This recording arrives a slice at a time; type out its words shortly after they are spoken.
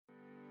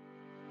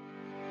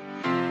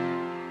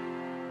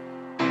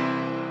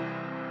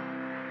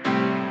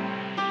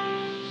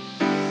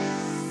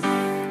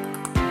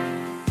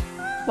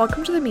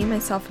Welcome to the Me,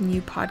 Myself, and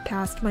You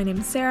podcast. My name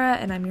is Sarah,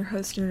 and I'm your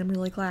host, and I'm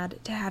really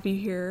glad to have you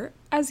here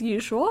as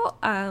usual.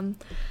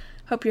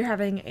 Hope you're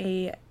having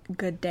a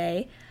good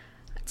day.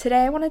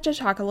 Today, I wanted to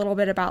talk a little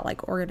bit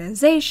about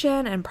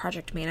organization and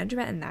project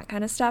management and that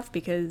kind of stuff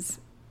because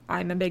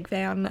I'm a big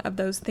fan of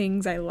those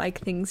things. I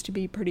like things to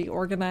be pretty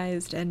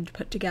organized and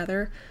put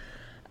together.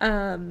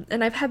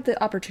 And I've had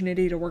the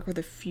opportunity to work with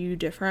a few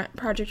different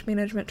project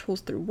management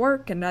tools through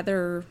work and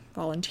other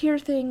volunteer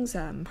things,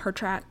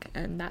 HerTrack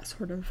and that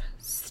sort of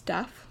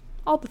stuff.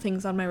 All the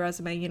things on my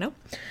resume, you know.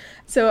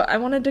 So I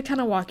wanted to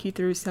kind of walk you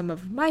through some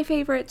of my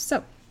favorites.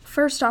 So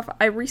first off,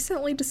 I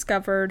recently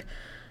discovered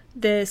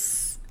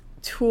this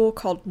tool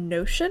called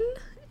Notion,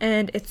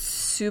 and it's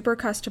super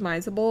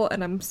customizable,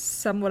 and I'm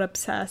somewhat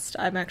obsessed.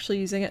 I'm actually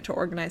using it to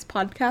organize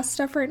podcast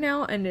stuff right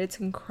now, and it's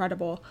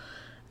incredible.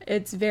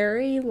 It's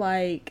very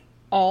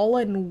all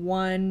in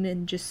one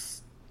and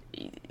just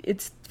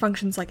it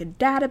functions like a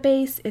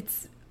database.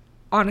 It's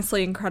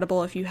honestly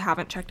incredible. If you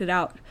haven't checked it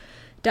out,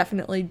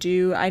 definitely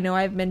do. I know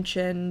I've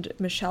mentioned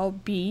Michelle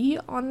B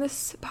on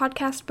this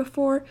podcast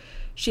before.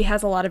 She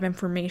has a lot of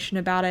information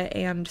about it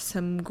and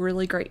some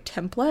really great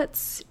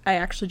templates. I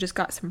actually just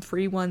got some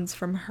free ones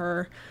from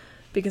her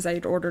because I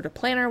had ordered a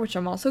planner, which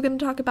I'm also going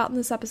to talk about in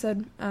this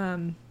episode.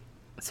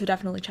 So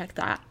definitely check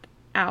that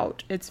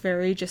out. It's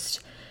very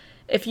just...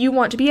 If you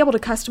want to be able to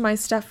customize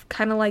stuff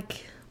kind of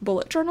like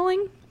bullet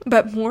journaling,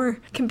 but more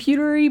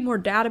computery, more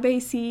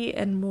databasey,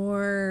 and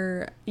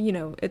more,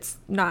 it's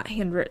not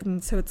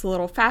handwritten, so it's a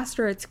little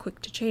faster, it's quick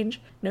to change.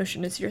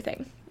 Notion is your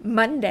thing.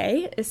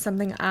 Monday is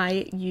something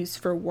I use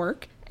for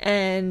work,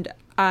 and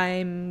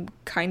I'm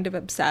kind of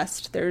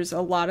obsessed. There's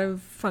a lot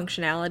of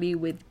functionality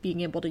with being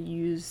able to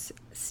use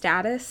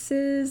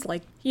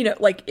statuses,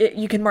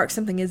 you can mark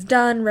something as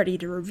done, ready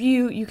to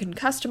review. You can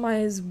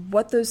customize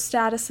what those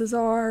statuses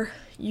are.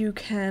 You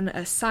can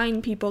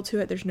assign people to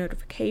it. There's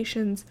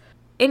notifications.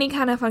 Any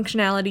kind of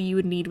functionality you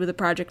would need with a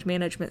project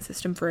management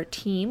system for a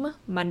team,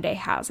 Monday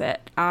has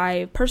it.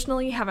 I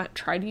personally haven't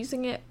tried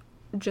using it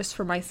just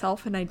for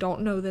myself, and I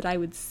don't know that I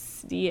would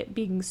see it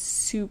being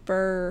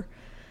super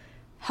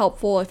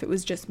helpful if it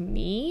was just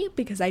me,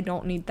 because I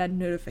don't need that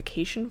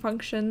notification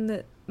function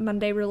that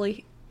Monday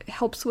really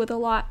helps with a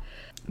lot,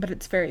 but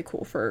it's very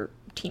cool for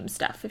team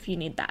stuff if you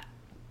need that.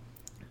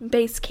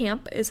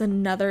 Basecamp is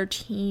another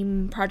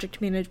team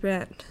project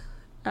management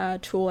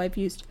tool I've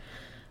used,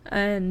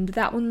 and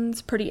that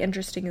one's pretty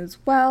interesting as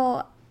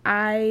well.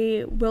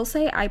 I will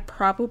say I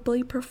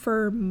probably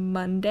prefer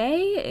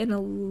Monday in a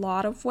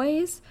lot of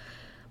ways,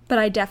 but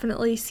I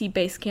definitely see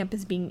Basecamp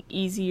as being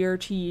easier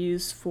to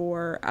use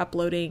for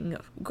uploading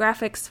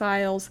graphics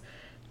files,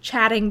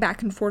 chatting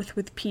back and forth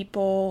with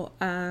people.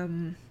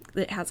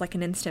 It has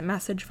an instant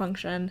message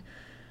function.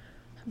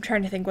 I'm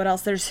trying to think what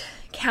else. There's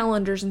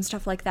calendars and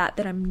stuff like that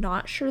I'm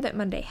not sure that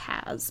Monday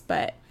has,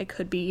 but I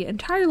could be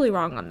entirely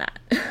wrong on that.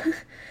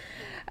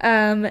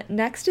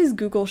 Next is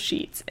Google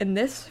Sheets, and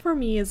this for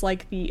me is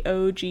the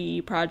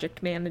OG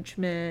project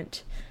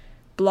management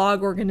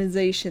blog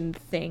organization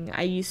thing.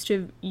 I used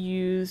to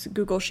use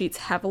Google Sheets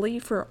heavily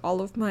for all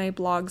of my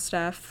blog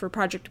stuff, for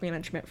project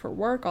management, for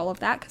work, all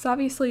of that, because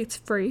obviously it's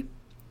free.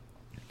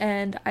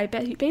 And I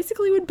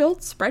basically would build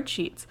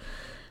spreadsheets.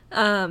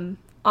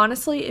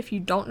 Honestly, if you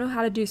don't know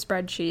how to do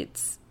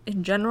spreadsheets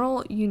in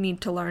general, you need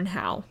to learn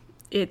how.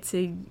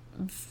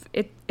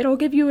 It'll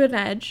give you an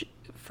edge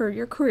for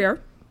your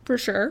career, for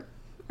sure.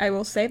 I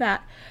will say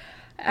that.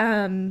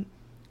 And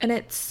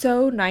it's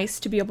so nice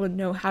to be able to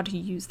know how to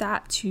use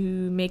that to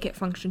make it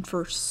function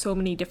for so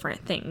many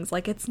different things.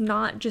 It's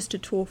not just a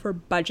tool for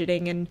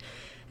budgeting and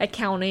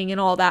accounting and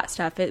all that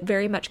stuff. It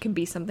very much can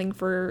be something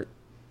for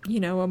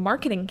a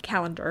marketing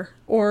calendar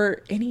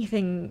or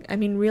anything. I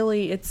mean,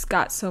 really, it's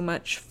got so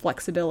much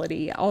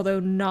flexibility, although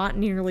not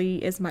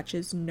nearly as much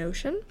as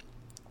Notion.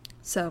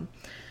 So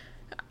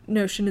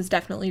Notion is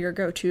definitely your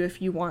go-to if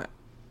you want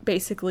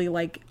basically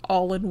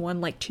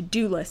all-in-one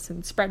to-do lists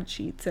and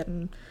spreadsheets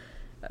and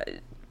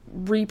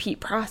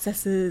repeat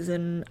processes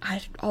and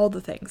all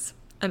the things.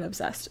 I'm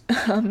obsessed.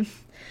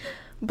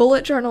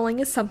 Bullet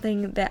journaling is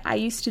something that I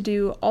used to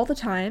do all the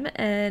time,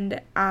 and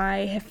I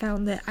have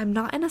found that I'm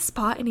not in a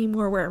spot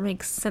anymore where it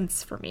makes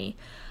sense for me.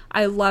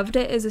 I loved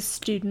it as a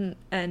student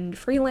and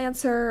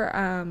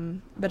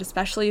freelancer, but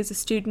especially as a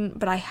student,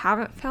 but I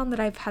haven't found that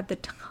I've had the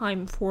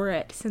time for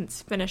it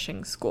since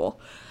finishing school.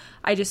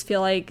 I just feel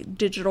like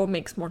digital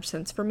makes more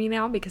sense for me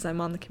now because I'm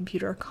on the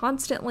computer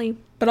constantly,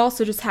 but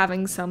also just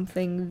having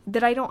something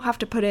that I don't have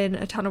to put in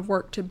a ton of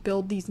work to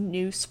build these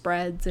new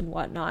spreads and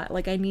whatnot.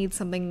 I need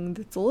something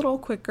that's a little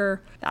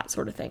quicker, that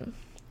sort of thing.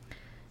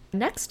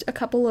 Next, a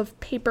couple of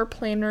paper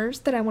planners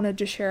that I wanted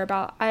to share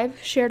about.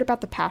 I've shared about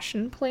the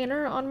Passion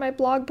Planner on my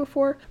blog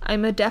before.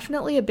 I'm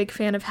definitely a big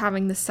fan of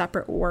having the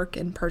separate work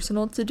and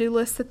personal to-do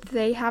list that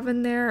they have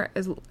in there,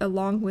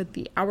 along with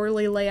the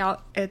hourly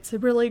layout. It's a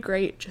really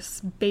great,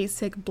 just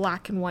basic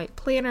black and white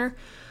planner,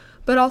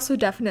 but also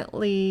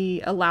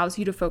definitely allows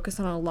you to focus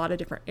on a lot of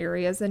different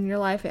areas in your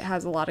life. It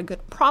has a lot of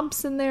good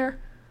prompts in there.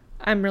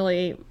 I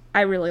really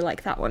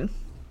like that one.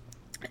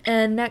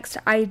 And next,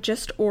 I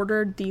just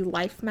ordered the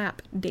Life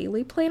Map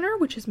Daily Planner,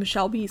 which is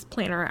Michelle B's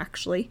planner,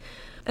 actually.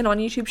 And on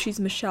YouTube, she's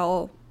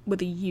Michelle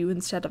with a U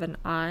instead of an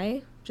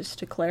I, just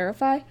to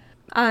clarify.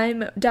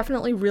 I'm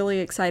definitely really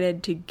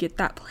excited to get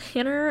that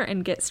planner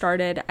and get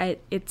started.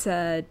 It's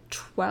a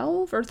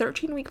 12 or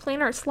 13-week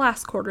planner. It's the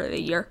last quarter of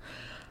the year.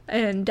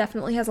 And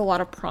definitely has a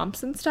lot of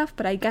prompts and stuff,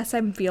 but I guess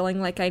I'm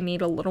feeling like I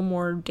need a little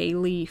more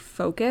daily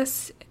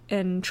focus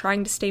and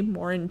trying to stay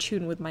more in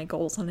tune with my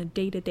goals on a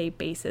day-to-day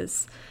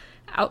basis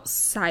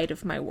outside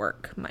of my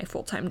work, my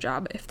full-time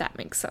job, if that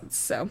makes sense.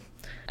 So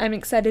I'm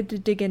excited to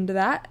dig into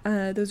that.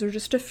 Those are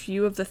just a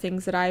few of the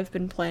things that I've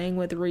been playing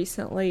with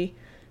recently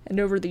and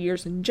over the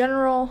years in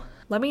general.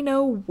 Let me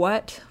know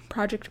what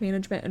project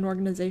management and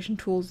organization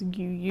tools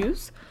you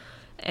use.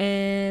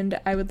 And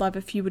I would love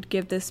if you would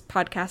give this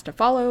podcast a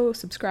follow,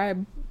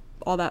 subscribe,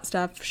 all that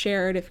stuff,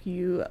 share it if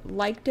you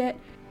liked it.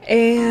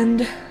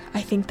 And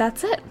I think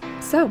that's it.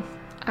 So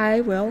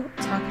I will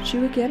talk to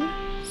you again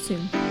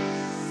soon.